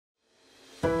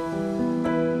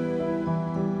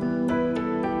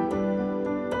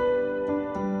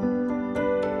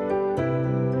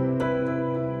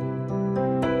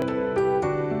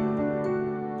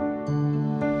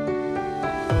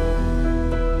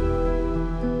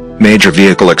Major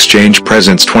Vehicle Exchange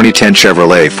presents 2010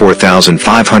 Chevrolet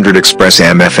 4500 Express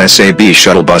MFSAB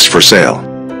Shuttle Bus for sale.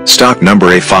 Stock number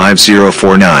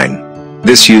A5049.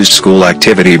 This used school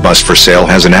activity bus for sale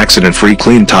has an accident-free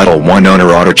clean Title I owner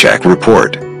AutoCheck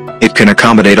report. It can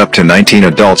accommodate up to 19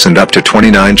 adults and up to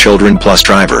 29 children plus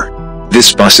driver.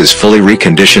 This bus is fully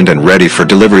reconditioned and ready for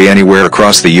delivery anywhere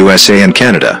across the USA and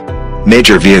Canada.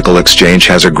 Major Vehicle Exchange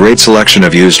has a great selection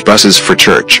of used buses for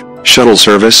church, shuttle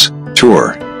service,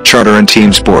 tour, charter and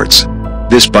team sports.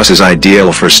 This bus is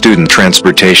ideal for student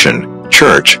transportation,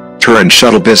 church, tour and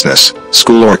shuttle business,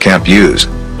 school or camp use.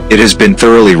 It has been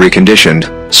thoroughly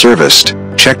reconditioned, serviced,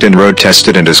 checked and road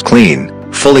tested and is clean,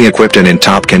 fully equipped and in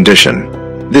top condition.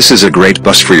 This is a great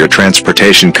bus for your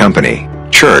transportation company,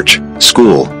 church,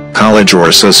 school, college or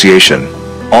association.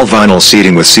 All vinyl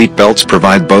seating with seat belts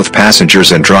provide both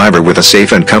passengers and driver with a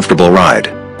safe and comfortable ride.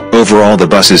 Overall the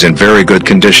bus is in very good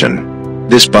condition.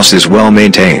 This bus is well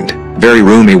maintained, very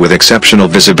roomy with exceptional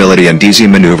visibility and easy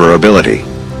maneuverability.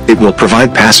 It will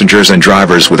provide passengers and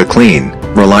drivers with a clean,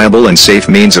 reliable and safe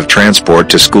means of transport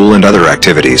to school and other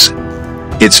activities.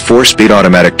 Its 4-speed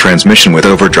automatic transmission with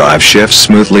overdrive shifts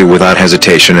smoothly without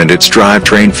hesitation and its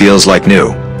drivetrain feels like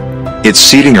new. Its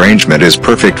seating arrangement is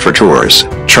perfect for tours,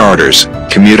 charters,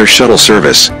 commuter shuttle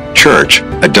service, church,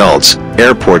 adults,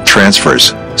 airport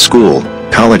transfers, school,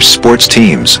 college sports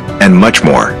teams, and much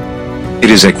more. It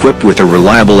is equipped with a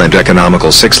reliable and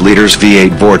economical 6 liters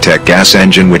V8 Vortec gas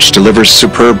engine which delivers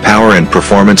superb power and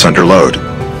performance under load.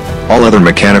 All other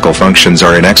mechanical functions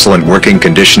are in excellent working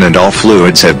condition and all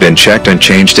fluids have been checked and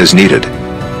changed as needed.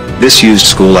 This used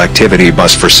school activity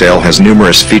bus for sale has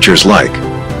numerous features like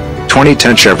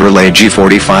 2010 Chevrolet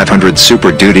G4500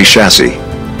 Super Duty chassis,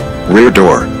 rear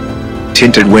door,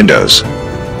 tinted windows,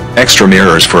 extra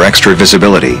mirrors for extra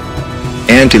visibility,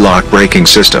 anti-lock braking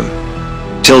system,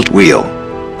 tilt wheel,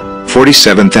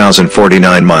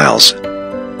 47,049 miles,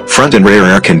 front and rear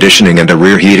air conditioning and a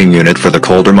rear heating unit for the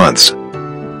colder months,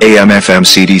 AM/FM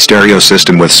CD stereo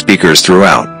system with speakers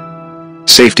throughout,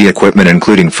 safety equipment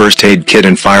including first aid kit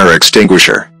and fire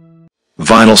extinguisher,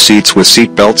 vinyl seats with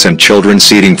seat belts and children's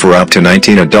seating for up to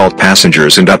 19 adult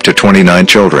passengers and up to 29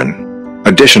 children.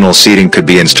 Additional seating could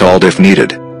be installed if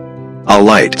needed. All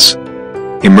lights,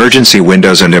 emergency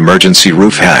windows and emergency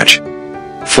roof hatch,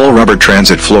 full rubber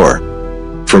transit floor.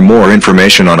 For more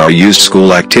information on our used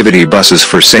school activity buses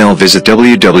for sale visit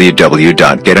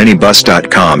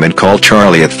www.getanybus.com and call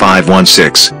Charlie at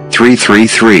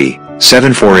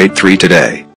 516-333-7483 today.